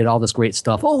God, I did all this great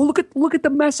stuff. Oh, look at the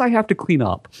mess I have to clean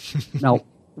up. Now,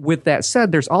 with that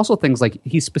said, there's also things like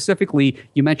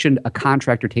you mentioned a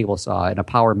contractor table saw and a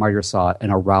power miter saw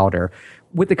and a router.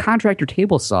 With the contractor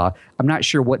table saw, I'm not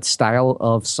sure what style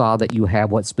of saw that you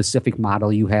have, what specific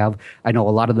model you have. I know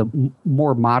a lot of the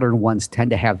more modern ones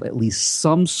tend to have at least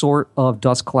some sort of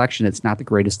dust collection. It's not the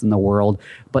greatest in the world,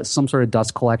 but some sort of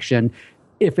dust collection.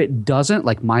 If it doesn't,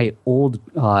 like my old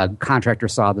contractor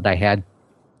saw that I had,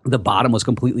 the bottom was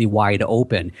completely wide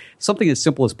open. Something as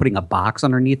simple as putting a box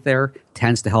underneath there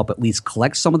tends to help at least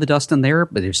collect some of the dust in there,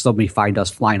 but there's so many fine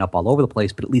dust flying up all over the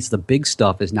place, but at least the big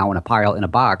stuff is now in a pile in a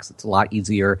box. It's a lot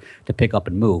easier to pick up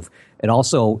and move. It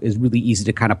also is really easy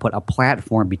to kind of put a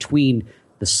platform between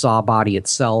the saw body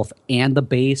itself and the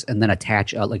base, and then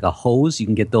attach like a hose. You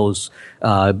can get those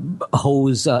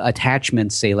hose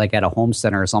attachments, say like at a home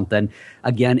center or something.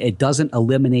 Again, it doesn't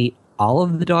eliminate all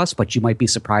of the dust, but you might be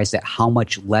surprised at how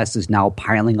much less is now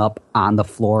piling up on the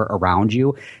floor around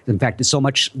you. In fact, it's so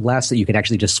much less that you can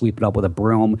actually just sweep it up with a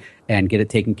broom and get it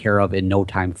taken care of in no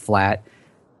time flat.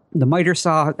 The miter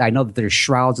saw, I know that there's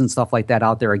shrouds and stuff like that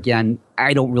out there. Again,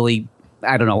 I don't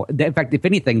know. In fact, if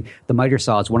anything, the miter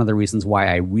saw is one of the reasons why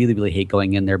I really, really hate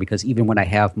going in there, because even when I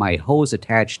have my hose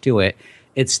attached to it,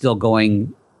 it's still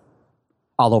going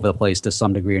all over the place to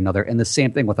some degree or another. And the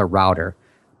same thing with a router.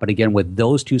 But again, with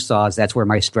those two saws, that's where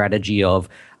my strategy of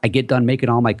I get done making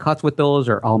all my cuts with those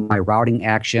or all my routing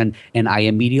action, and I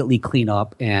immediately clean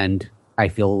up and I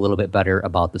feel a little bit better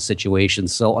about the situation.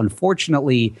 So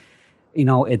unfortunately,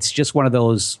 it's just one of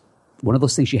those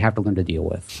things you have to learn to deal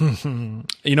with.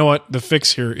 You know what? The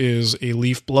fix here is a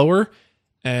leaf blower.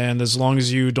 And as long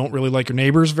as you don't really like your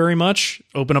neighbors very much,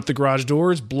 open up the garage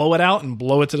doors, blow it out, and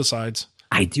blow it to the sides.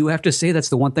 I do have to say that's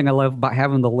the one thing I love about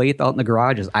having the lathe out in the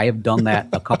garage is I have done that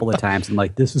a couple of times. I'm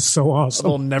like, this is so awesome.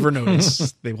 They'll never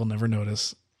notice. They will never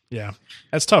notice. Yeah.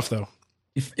 That's tough, though.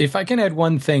 If I can add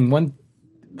one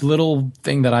little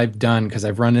thing that I've done, because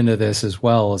I've run into this as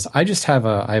well, is I have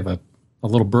a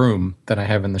little broom that I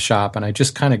have in the shop, and I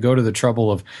just kind of go to the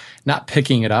trouble of not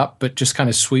picking it up, but just kind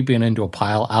of sweeping it into a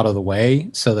pile out of the way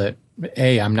so that,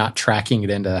 I'm not tracking it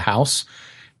into the house,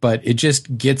 but it just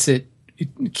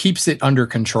it keeps it under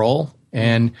control.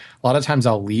 And a lot of times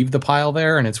I'll leave the pile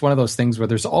there, and it's one of those things where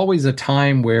there's always a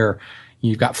time where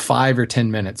you've got 5 or 10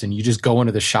 minutes and you just go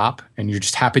into the shop and you're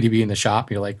just happy to be in the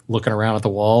shop. You're like looking around at the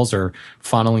walls or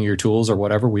funneling your tools or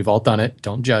whatever. We've all done it.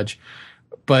 Don't judge.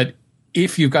 But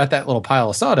if you've got that little pile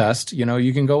of sawdust,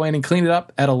 you can go in and clean it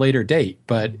up at a later date.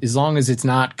 But as long as it's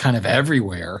not kind of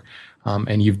everywhere,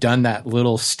 and you've done that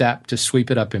little step to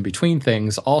sweep it up in between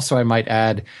things. Also, I might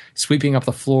add, sweeping up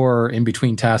the floor in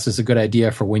between tasks is a good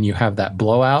idea for when you have that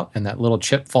blowout and that little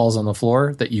chip falls on the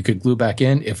floor that you could glue back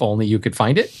in, if only you could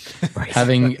find it. Right.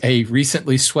 Having a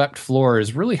recently swept floor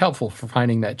is really helpful for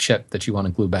finding that chip that you want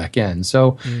to glue back in.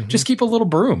 So just keep a little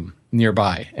broom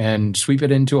nearby and sweep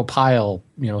it into a pile,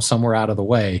 somewhere out of the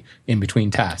way in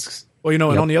between tasks. Well, and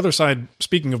on the other side,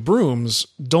 speaking of brooms,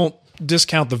 don't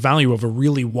discount the value of a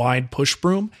really wide push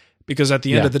broom, because at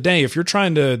the end of the day, if you're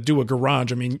trying to do a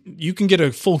garage, you can get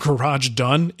a full garage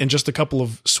done in just a couple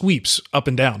of sweeps up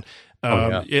and down.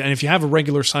 And if you have a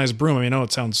regular size broom, I know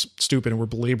it sounds stupid and we're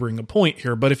belaboring a point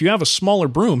here, but if you have a smaller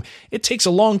broom, it takes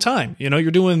a long time. You're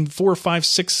doing 4, 5,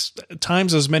 6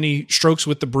 times as many strokes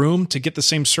with the broom to get the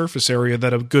same surface area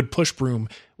that a good push broom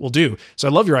will do. So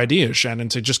I love your idea, Shannon,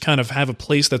 to just kind of have a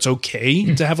place that's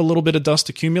okay to have a little bit of dust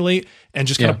accumulate and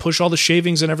just kind of push all the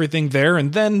shavings and everything there.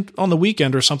 And then on the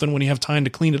weekend or something, when you have time to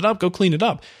clean it up, go clean it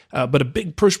up. But a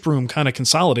big push broom kind of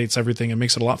consolidates everything and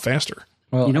makes it a lot faster.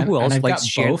 Well, who else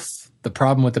likes both? The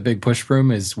problem with the big push broom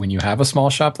is when you have a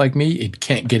small shop like me, it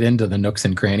can't get into the nooks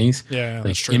and crannies. Yeah,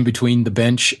 that's true. In between the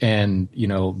bench and,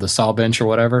 the saw bench or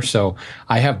whatever. So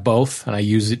I have both, and I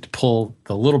use it to pull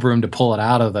the little broom to pull it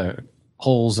out of the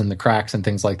holes and the cracks and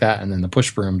things like that, and then the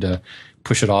push broom to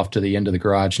push it off to the end of the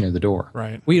garage near the door.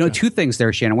 Right. Well, two things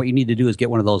there, Shannon. What you need to do is get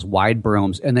one of those wide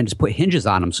brooms and then just put hinges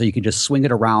on them so you can just swing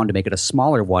it around to make it a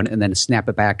smaller one and then snap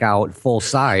it back out full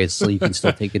size so you can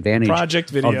still take advantage Project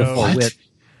video. of the full width.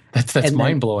 That's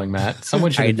mind blowing, Matt.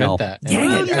 Someone should invent that.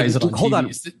 Hold on.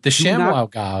 The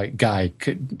ShamWow guy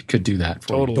could do that for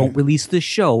Totally. you. Don't release the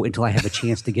show until I have a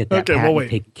chance to get that patent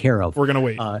taken care of. We're going to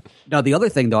wait. Now, the other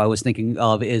thing, though, I was thinking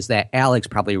of is that Alex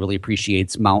probably really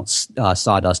appreciates Mount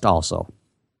Sawdust also.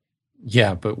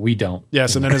 Yeah, but we don't.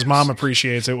 Yes, and then his mom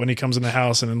appreciates it when he comes in the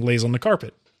house and then lays on the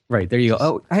carpet. Right, there you go.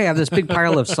 Oh, hey, I have this big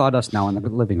pile of sawdust now in the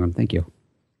living room. Thank you.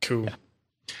 Cool. Yeah.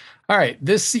 All right,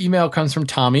 this email comes from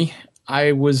Tommy.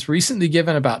 I was recently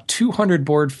given about 200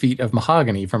 board feet of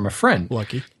mahogany from a friend.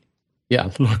 Lucky. Yeah,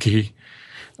 lucky.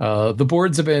 The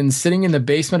boards have been sitting in the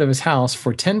basement of his house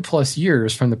for 10 plus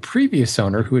years from the previous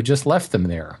owner who had just left them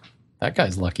there. That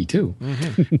guy's lucky too.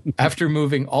 Mm-hmm. After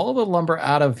moving all the lumber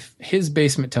out of his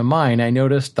basement to mine, I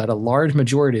noticed that a large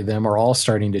majority of them are all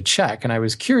starting to check, and I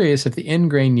was curious if the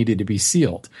end grain needed to be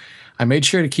sealed. I made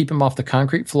sure to keep them off the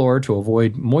concrete floor to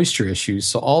avoid moisture issues,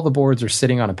 so all the boards are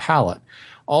sitting on a pallet.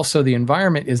 Also, the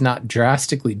environment is not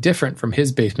drastically different from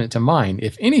his basement to mine.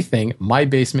 If anything, my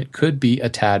basement could be a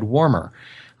tad warmer.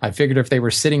 I figured if they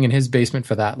were sitting in his basement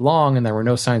for that long and there were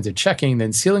no signs of checking,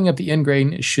 then sealing up the end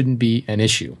grain shouldn't be an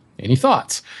issue. Any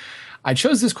thoughts? I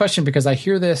chose this question because I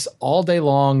hear this all day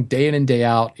long, day in and day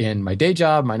out, in my day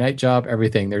job, my night job,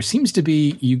 everything. There seems to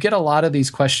be, you get a lot of these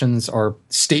questions or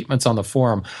statements on the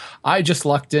forum. I just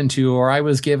lucked into, or I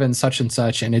was given such and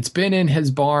such, and it's been in his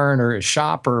barn or his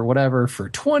shop or whatever for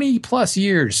 20 plus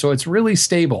years, so it's really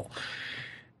stable.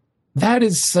 That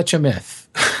is such a myth.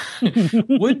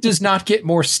 Wood does not get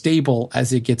more stable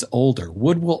as it gets older.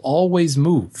 Wood will always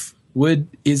move. Wood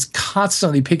is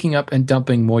constantly picking up and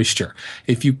dumping moisture.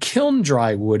 If you kiln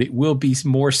dry wood, it will be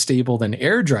more stable than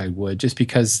air dry wood just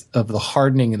because of the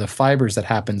hardening and the fibers that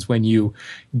happens when you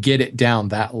get it down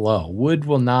that low. Wood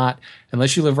will not,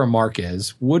 unless you live where Mark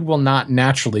is, wood will not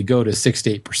naturally go to 6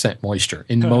 to 8% moisture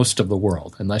in most of the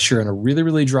world. Unless you're in a really,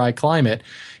 really dry climate,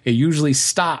 it usually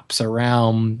stops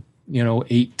around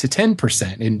 8 to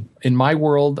 10%. In my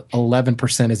world,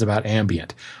 11% is about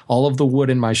ambient. All of the wood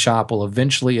in my shop will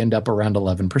eventually end up around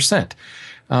 11%.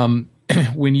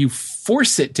 When you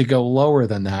force it to go lower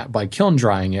than that by kiln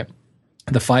drying it,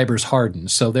 the fibers harden.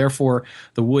 So therefore,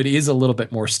 the wood is a little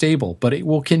bit more stable, but it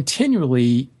will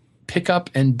continually pick up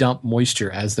and dump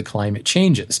moisture as the climate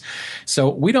changes. So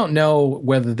we don't know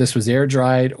whether this was air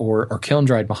dried or kiln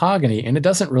dried mahogany, and it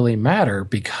doesn't really matter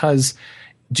because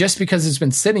just because it's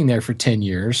been sitting there for 10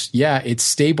 years, yeah, it's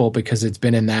stable because it's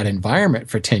been in that environment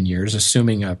for 10 years,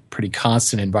 assuming a pretty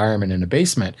constant environment in a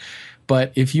basement.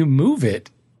 But if you move it,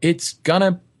 it's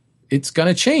gonna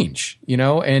change,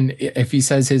 and if he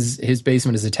says his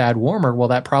basement is a tad warmer, well,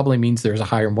 that probably means there's a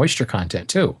higher moisture content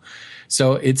too.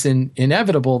 So it's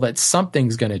inevitable that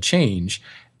something's going to change.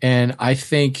 And I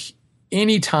think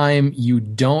anytime you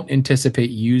don't anticipate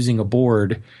using a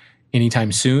board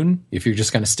anytime soon, if you're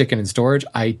just going to stick it in storage,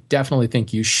 I definitely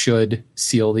think you should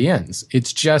seal the ends.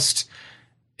 It's just,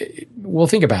 well,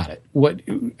 think about it.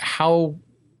 How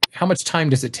much time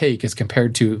does it take as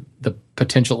compared to the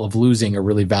potential of losing a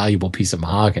really valuable piece of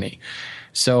mahogany?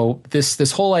 So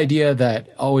this whole idea that,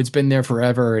 it's been there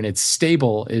forever and it's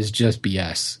stable is just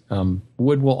BS.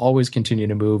 Wood will always continue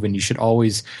to move, and you should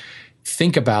always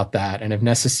think about that, and if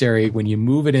necessary, when you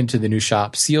move it into the new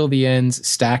shop, seal the ends,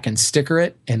 stack and sticker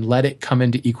it, and let it come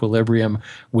into equilibrium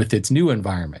with its new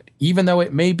environment. Even though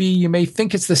you may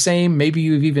think it's the same, maybe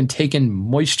you've even taken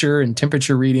moisture and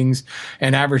temperature readings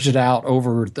and averaged it out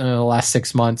over the last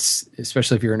 6 months,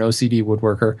 especially if you're an OCD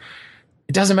woodworker.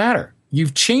 It doesn't matter.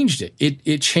 You've changed it.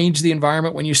 It changed the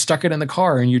environment when you stuck it in the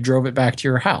car and you drove it back to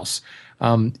your house.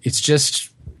 It's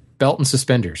just belt and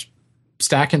suspenders.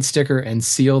 Stack and sticker and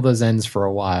seal those ends for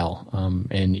a while,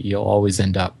 and you'll always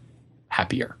end up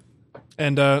happier.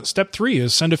 And step 3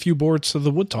 is send a few boards to the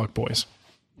Wood Talk boys.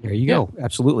 There you go.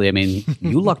 Absolutely. I mean,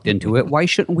 you lucked into it. Why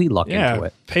shouldn't we luck into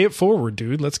it? Pay it forward,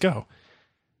 dude. Let's go.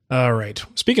 All right.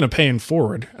 Speaking of paying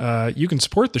forward, you can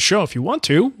support the show if you want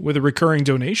to with a recurring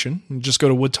donation. Just go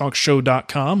to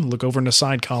woodtalkshow.com, look over in the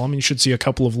side column, and you should see a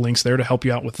couple of links there to help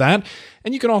you out with that.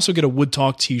 And you can also get a Wood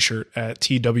Talk t-shirt at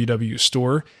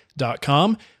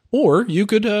twwstore.com, or you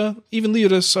could even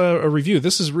leave us a review.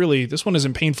 This one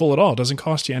isn't painful at all. It doesn't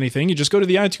cost you anything. You just go to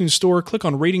the iTunes store, click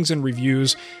on ratings and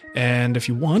reviews, and if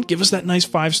you want, give us that nice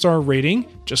 5-star rating,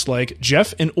 just like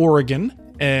Jeff in Oregon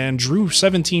and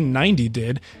Drew1790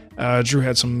 did. Drew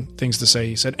had some things to say.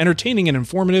 He said, entertaining and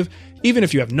informative. Even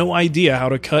if you have no idea how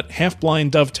to cut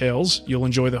half-blind dovetails, you'll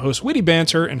enjoy the host's witty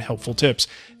banter and helpful tips.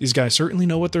 These guys certainly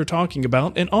know what they're talking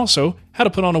about, and also how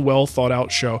to put on a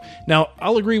well-thought-out show. Now,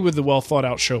 I'll agree with the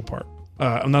well-thought-out show part.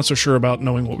 I'm not so sure about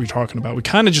knowing what we're talking about. We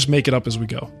kind of just make it up as we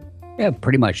go. Yeah,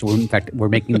 pretty much. In fact, we're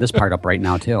making this part up right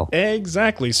now, too.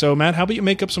 Exactly. So, Matt, how about you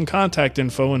make up some contact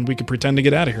info and we can pretend to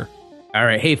get out of here? All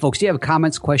right. Hey, folks, do you have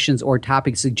comments, questions, or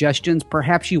topic suggestions?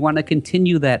 Perhaps you want to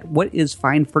continue that what is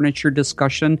fine furniture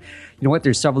discussion. You know what?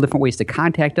 There's several different ways to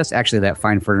contact us. Actually, that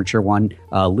fine furniture one,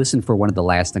 listen for one of the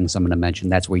last things I'm going to mention.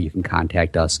 That's where you can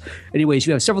contact us. Anyways,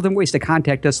 you have several different ways to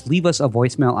contact us. Leave us a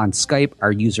voicemail on Skype.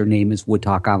 Our username is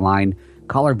WoodTalkOnline.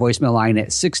 Call our voicemail line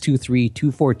at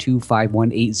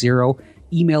 623-242-5180.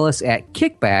 Email us at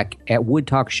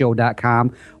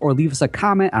kickback@woodtalkshow.com or leave us a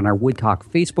comment on our Wood Talk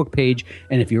Facebook page.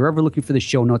 And if you're ever looking for the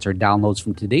show notes or downloads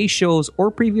from today's shows or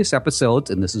previous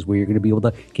episodes, and this is where you're going to be able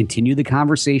to continue the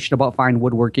conversation about fine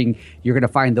woodworking, you're going to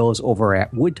find those over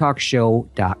at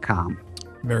woodtalkshow.com.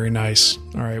 Very nice.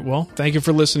 All right. Well, thank you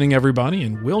for listening, everybody,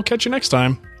 and we'll catch you next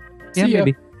time. Yeah,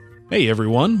 maybe. Hey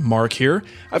everyone, Mark here.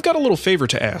 I've got a little favor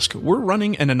to ask. We're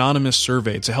running an anonymous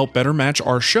survey to help better match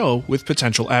our show with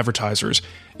potential advertisers.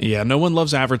 Yeah, no one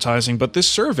loves advertising, but this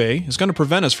survey is going to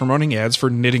prevent us from running ads for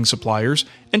knitting suppliers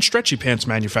and stretchy pants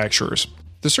manufacturers.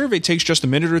 The survey takes just a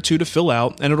minute or two to fill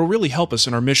out, and it'll really help us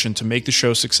in our mission to make the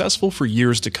show successful for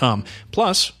years to come.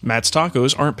 Plus, Matt's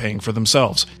Tacos aren't paying for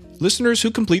themselves. Listeners who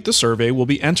complete the survey will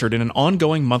be entered in an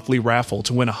ongoing monthly raffle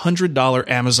to win a $100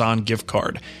 Amazon gift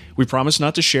card. We promise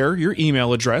not to share your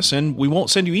email address, and we won't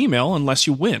send you email unless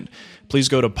you win. Please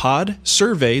go to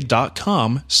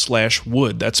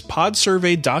podsurvey.com/wood. That's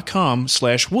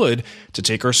podsurvey.com/wood to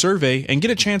take our survey and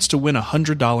get a chance to win a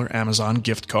 $100 Amazon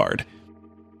gift card.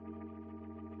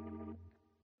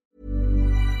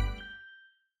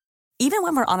 Even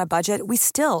when we're on a budget, we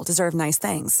still deserve nice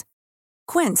things.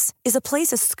 Quince is a place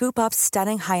to scoop up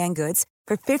stunning high-end goods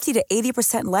for 50 to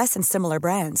 80% less than similar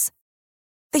brands.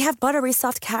 They have buttery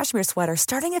soft cashmere sweaters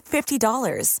starting at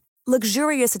 $50,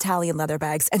 luxurious Italian leather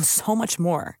bags, and so much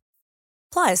more.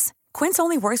 Plus, Quince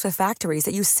only works with factories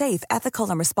that use safe, ethical,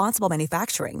 and responsible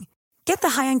manufacturing. Get the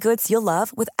high-end goods you'll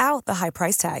love without the high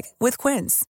price tag with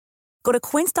Quince. Go to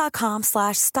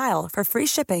quince.com/style for free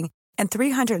shipping and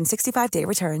 365-day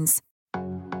returns.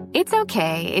 It's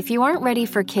okay if you aren't ready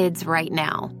for kids right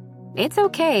now. It's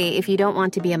okay if you don't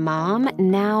want to be a mom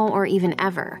now or even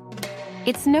ever.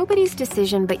 It's nobody's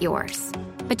decision but yours.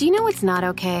 But do you know what's not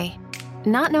okay?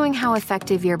 Not knowing how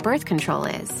effective your birth control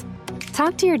is.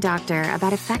 Talk to your doctor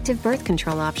about effective birth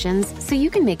control options so you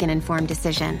can make an informed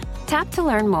decision. Tap to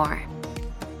learn more.